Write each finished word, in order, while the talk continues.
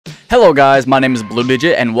Hello guys, my name is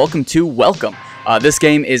Bloodigit and welcome to Welcome. This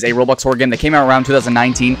game is a Roblox horror game that came out around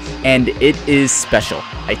 2019 and it is special.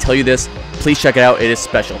 I tell you this, please check it out, it is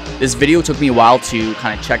special. This video took me a while to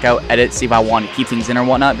kind of check out, edit, see if I want to keep things in or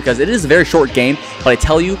whatnot because it is a very short game, but I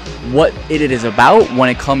tell you what it is about when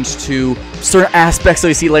it comes to certain aspects that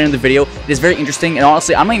you see later in the video. It is very interesting and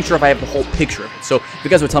honestly, I'm not even sure if I have the whole picture of it. So if you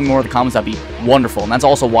guys would tell me more in the comments, that'd be wonderful. And that's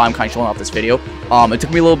also why I'm kind of showing off this video. It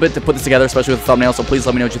took me a little bit to put this together, especially with the thumbnail, so please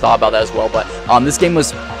let me know what you thought about that as well. But this game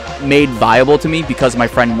was made viable to me because of my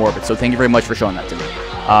friend Mxrvid, so thank you very much for showing that to me.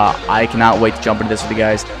 I cannot wait to jump into this with you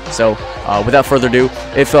guys. So without further ado,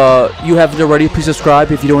 if you haven't already, please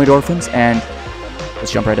subscribe if you don't eat orphans, and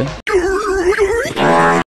let's jump right in.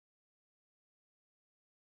 Have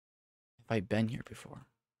I been here before?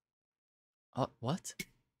 What?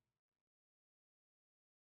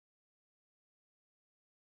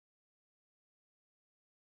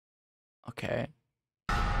 Okay.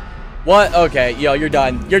 What? Okay, yo, you're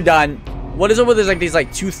done. You're done. What is it with these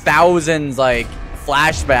like 2000s like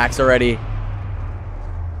flashbacks already?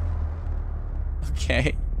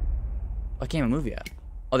 Okay. I can't even move yet.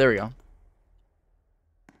 Oh, there we go.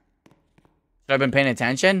 Should I have been paying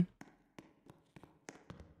attention?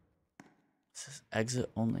 This is exit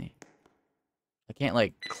only. I can't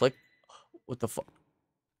like click. What the fuck?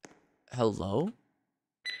 Hello?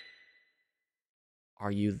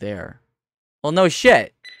 Are you there? Well, no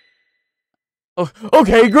shit. Oh,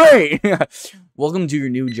 okay, great. Welcome to your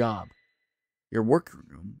new job. Your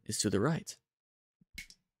workroom is to the right.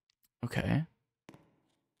 Okay.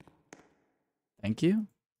 Thank you.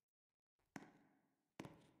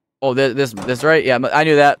 Oh, this right? Yeah, I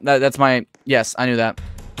knew that. That's my... Yes, I knew that.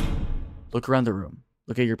 Look around the room.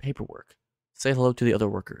 Look at your paperwork. Say hello to the other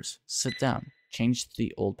workers. Sit down. Change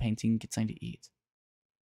the old painting. Get something to eat.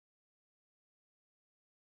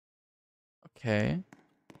 Okay.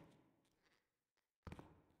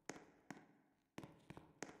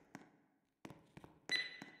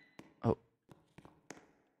 Oh.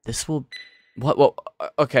 This will... What? Well,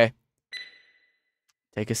 okay.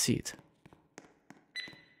 Take a seat.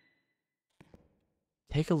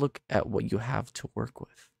 Take a look at what you have to work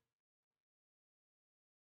with.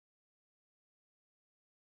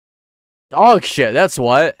 Dog shit, that's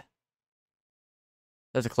what.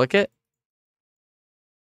 Does it click it?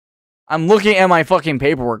 I'm looking at my fucking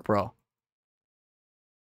paperwork, bro.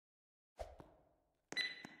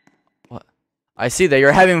 What? I see that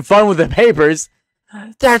you're having fun with the papers.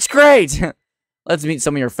 That's great. Let's meet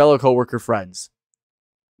some of your fellow coworker friends.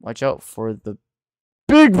 Watch out for the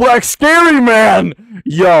big black scary man.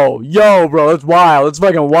 Yo, bro, that's wild. It's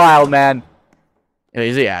fucking wild, man. Yeah,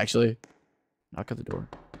 is he actually? Knock at the door.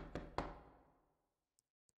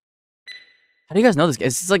 How do you guys know this?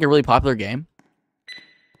 Is this like a really popular game?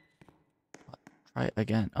 Try it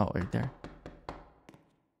again. Oh, right there.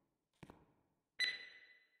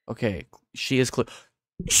 Okay, she is clear.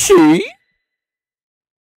 She?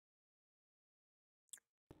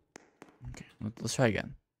 Okay, let's try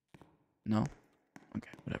again. No?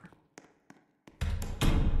 Okay, whatever.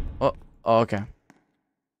 Oh, okay.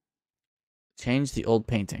 Change the old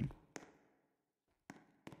painting.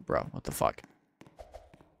 Bro, what the fuck?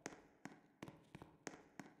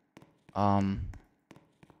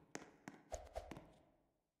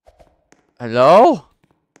 Hello?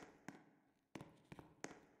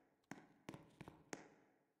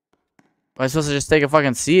 Am I supposed to just take a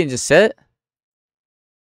fucking seat and just sit?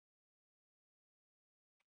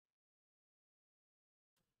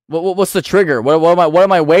 What's the trigger? What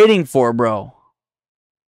am I waiting for, bro?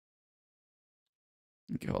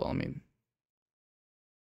 Okay, hold on,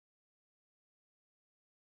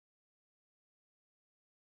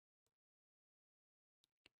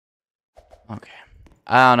 Okay.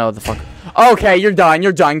 I don't know what the fuck. Okay, you're done.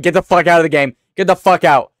 You're done. Get the fuck out of the game. Get the fuck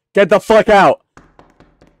out. Get the fuck out.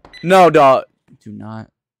 No, dog. Do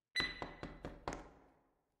not.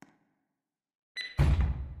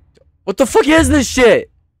 What the fuck is this shit?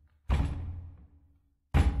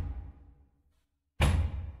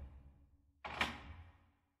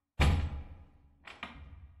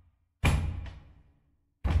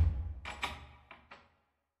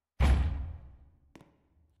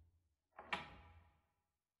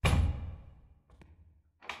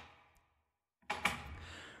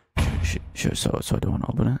 Sure, so I don't want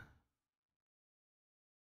to open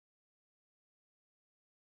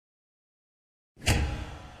it.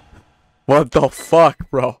 What the fuck,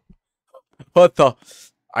 bro? What the?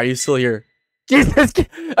 Are you still here? Jesus,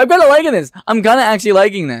 I'm kinda liking this. I'm kinda actually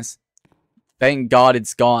liking this. Thank God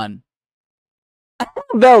it's gone.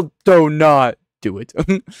 They'll do not do it.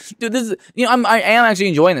 Dude, this is, I am actually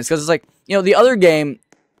enjoying this because it's like, the other game,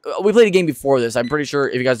 we played a game before this. I'm pretty sure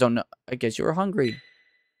if you guys don't know. I guess you were hungry.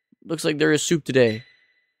 Looks like there is soup today.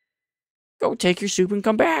 Go take your soup and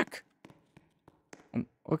come back.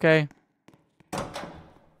 Okay.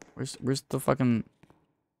 Where's the fucking...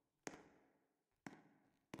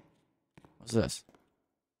 What's this?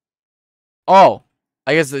 Oh!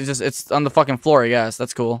 I guess it's on the fucking floor, I guess.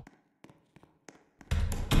 That's cool.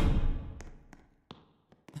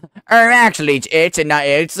 Actually, it's and not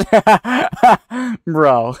it's.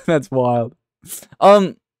 Bro, that's wild.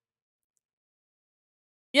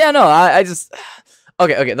 Yeah, no, I just...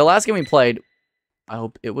 Okay, the last game we played, I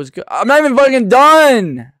hope it was good. I'm not even fucking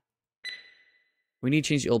done! We need to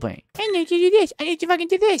change the old paint. I need to do this. I need to fucking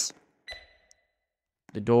do this.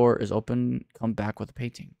 The door is open. Come back with a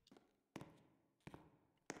painting.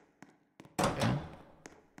 Okay.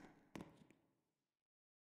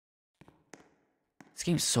 This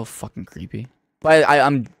game is so fucking creepy. But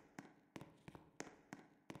I'm...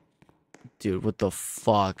 Dude, what the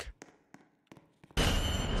fuck?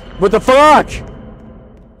 What the fuck?!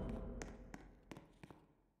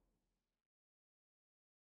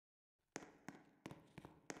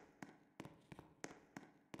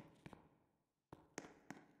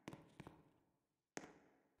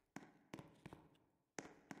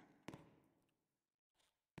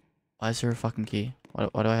 Why is there a fucking key?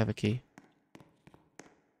 Why do I have a key?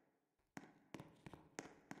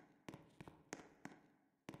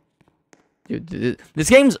 Dude, this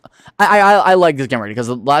game's... I like this game already, because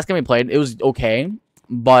the last game we played, it was okay.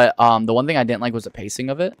 But the one thing I didn't like was the pacing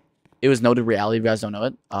of it. It was noted reality, if you guys don't know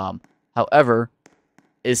it. However,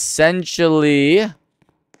 essentially,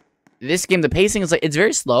 this game, the pacing is like... It's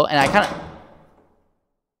very slow, and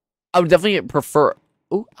I would definitely prefer...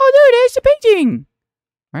 Ooh, oh, there it is, the painting!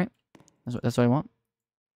 Right? That's what I want.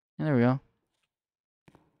 And there we go.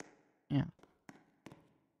 Yeah.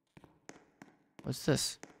 What's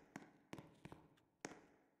this?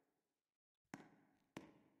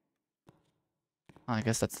 Oh, I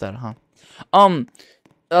guess that's that, huh? I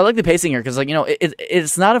like the pacing here because, like, you know,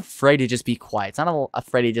 it's not afraid to just be quiet. It's not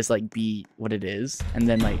afraid to just, like, be what it is. And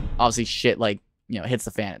then, like, obviously shit, like, you know, hits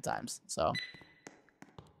the fan at times. So,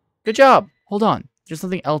 good job. Hold on. There's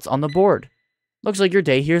something else on the board. Looks like your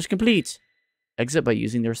day here is complete. Exit by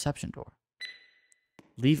using the reception door.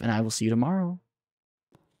 Leave and I will see you tomorrow.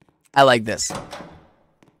 I like this.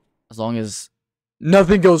 As long as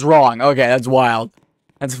nothing goes wrong. Okay, that's wild.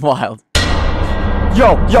 That's wild.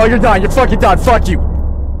 Yo, you're done. You're fucking done. Fuck you.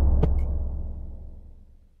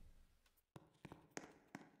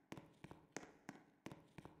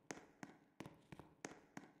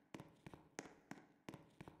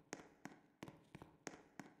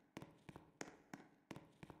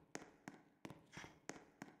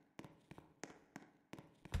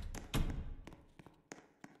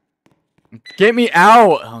 Get me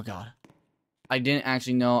out! Oh god. I didn't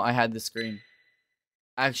actually know I had this screen.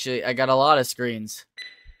 Actually, I got a lot of screens.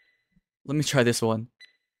 Let me try this one.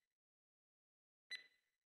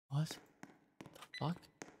 What the fuck?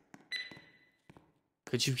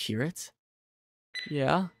 Could you hear it?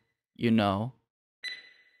 Yeah. You know.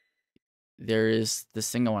 There is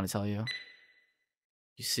this thing I want to tell you.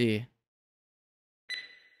 You see.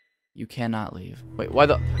 You cannot leave. Wait, why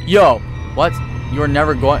the... Yo! What? You are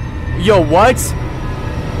never going... Yo, what?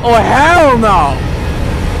 Oh, hell no!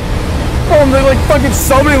 Oh, they're like fucking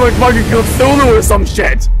summoning like fucking Cthulhu or some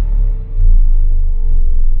shit!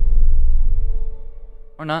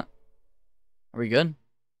 Or not. Are we good?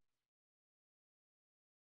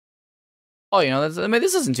 Oh, you know, I mean,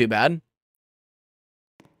 this isn't too bad.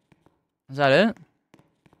 Is that it?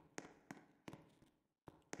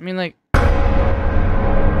 I mean, like...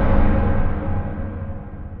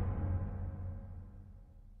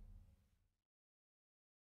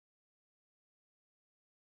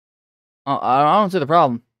 Oh, I don't see the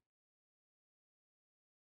problem.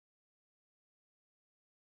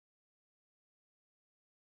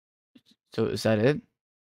 So is that it?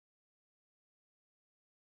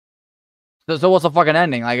 So what's the fucking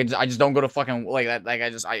ending? Like I just don't go to fucking like that. Like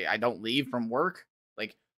I don't leave from work.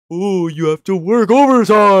 Like, oh, you have to work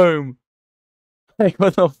overtime. Like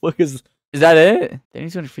what the fuck is that it?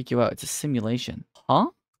 Danny's gonna freak you out. It's a simulation,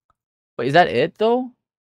 huh? Wait, is that it though?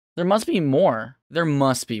 There must be more. There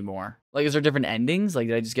must be more. Like, is there different endings? Like,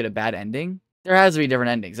 did I just get a bad ending? There has to be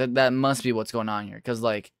different endings. That must be what's going on here. Because,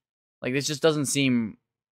 like this just doesn't seem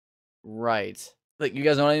right. Like, you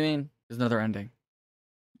guys know what I mean? There's another ending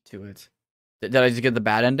to it. Did I just get the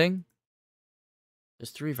bad ending?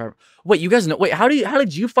 There's 3, 5... Wait, you guys know... Wait, how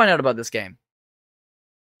did you find out about this game?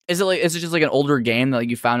 Is it just like an older game that like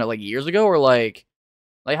you found out like years ago? Or like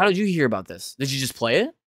how did you hear about this? Did you just play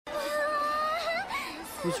it?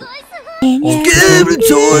 Skip the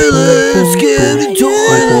toilet, skip the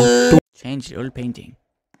toilet. Change the old painting.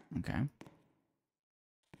 Okay.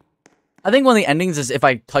 I think one of the endings is if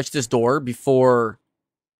I touch this door before,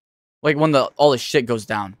 like when all the shit goes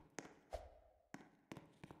down. What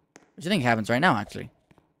do you think happens right now, actually?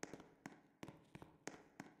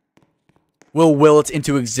 We'll will it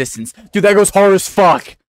into existence. Dude, that goes hard as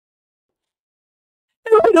fuck.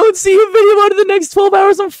 If I don't see a video out of the next 12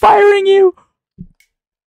 hours, I'm firing you.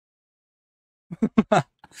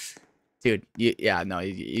 Dude, yeah, no,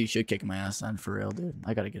 you should kick my ass on for real, dude.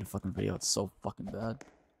 I gotta get a fucking video. It's so fucking bad.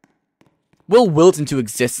 Will wilt into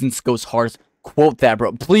existence goes hard. Quote that,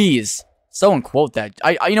 bro. Please. Someone quote that.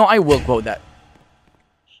 You know, I will quote that.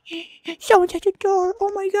 Someone's at the door.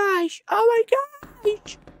 Oh my gosh. Oh my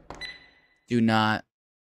gosh. Do not.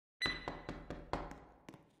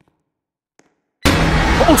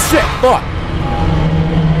 Oh shit. Fuck.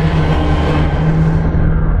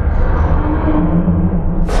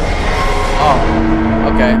 Oh.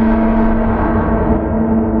 Okay.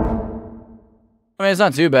 I mean, it's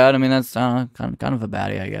not too bad. I mean, that's kind of a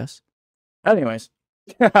baddie, I guess. Anyways.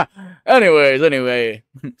 Anyway.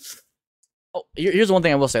 Oh, here's one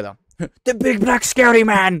thing I will say, though. The big black scary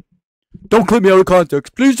man! Don't clip me out of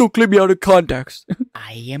context. Please don't clip me out of context.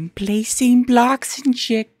 I am placing blocks and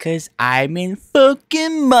shit, cause I'm in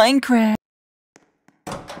fucking Minecraft.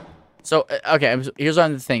 So, okay, here's what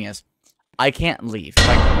the thing is. I can't leave.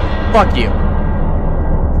 Like, fuck you.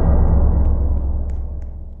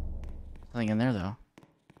 Nothing in there, though.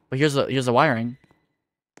 But here's the wiring.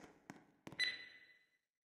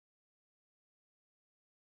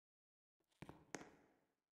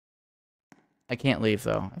 I can't leave,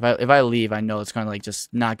 though. If I leave, I know it's gonna like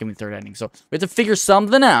just not give me the third ending. So we have to figure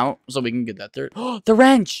something out so we can get that third. Oh, the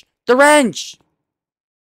wrench! The wrench!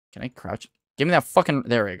 Can I crouch? Give me that fucking.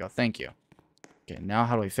 There we go. Thank you. Okay, now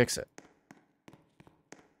how do we fix it?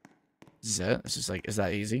 Is it? It's just like, is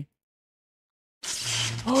that easy?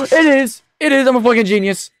 Oh, it is! It is! I'm a fucking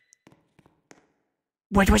genius!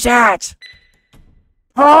 What was that?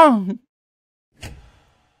 Oh!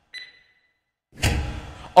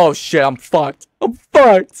 Oh shit, I'm fucked. I'm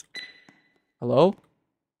fucked! Hello?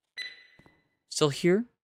 Still here?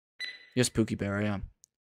 Yes, Pookie Bear, I am.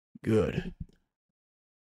 Good.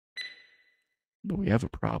 But we have a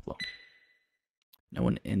problem. No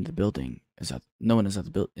one in the building is at. No one is at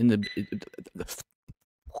the building.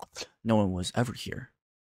 No one was ever here.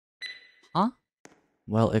 Huh?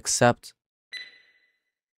 Well, except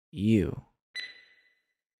you.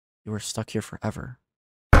 You were stuck here forever.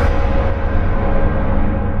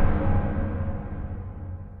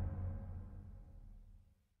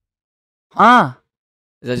 Huh?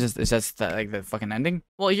 Is that like the fucking ending?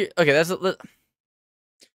 Well, okay, that's so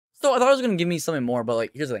I thought it was gonna give me something more, but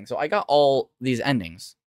like, here's the thing. So I got all these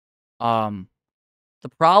endings. The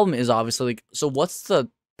problem is obviously like, so what's the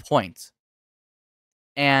point?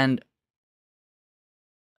 And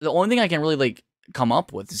the only thing I can really like come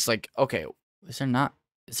up with is like, okay, is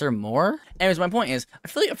there more? Anyways, my point is, I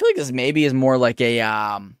feel like this maybe is more like a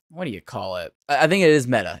what do you call it? I think it is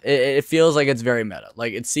meta. It feels like it's very meta.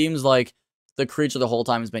 Like, it seems like the creature the whole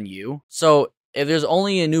time has been you. So if there's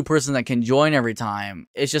only a new person that can join every time,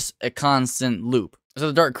 it's just a constant loop. So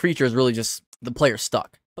the dark creature is really just the player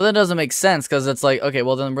stuck. But that doesn't make sense, because it's like, okay,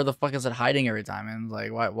 well then where the fuck is it hiding every time? And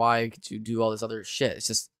like, why could you do all this other shit? It's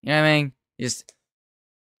just, you know what I mean? It's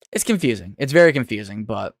confusing. It's very confusing,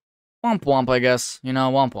 but womp womp, I guess. You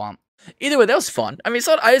know, womp womp. Either way, that was fun. I mean,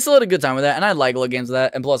 so I still had a good time with that, and I like little games with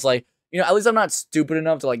that. And plus, like, you know, at least I'm not stupid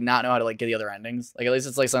enough to like not know how to like get the other endings. Like, at least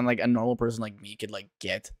it's like something like a normal person like me could like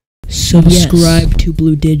get. Subscribe to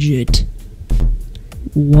Bloodigit.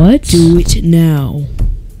 What? Do it now.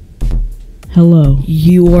 Hello.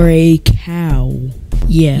 You are a cow.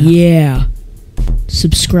 Yeah. Yeah.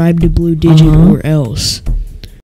 Subscribe to Bloodigit or else.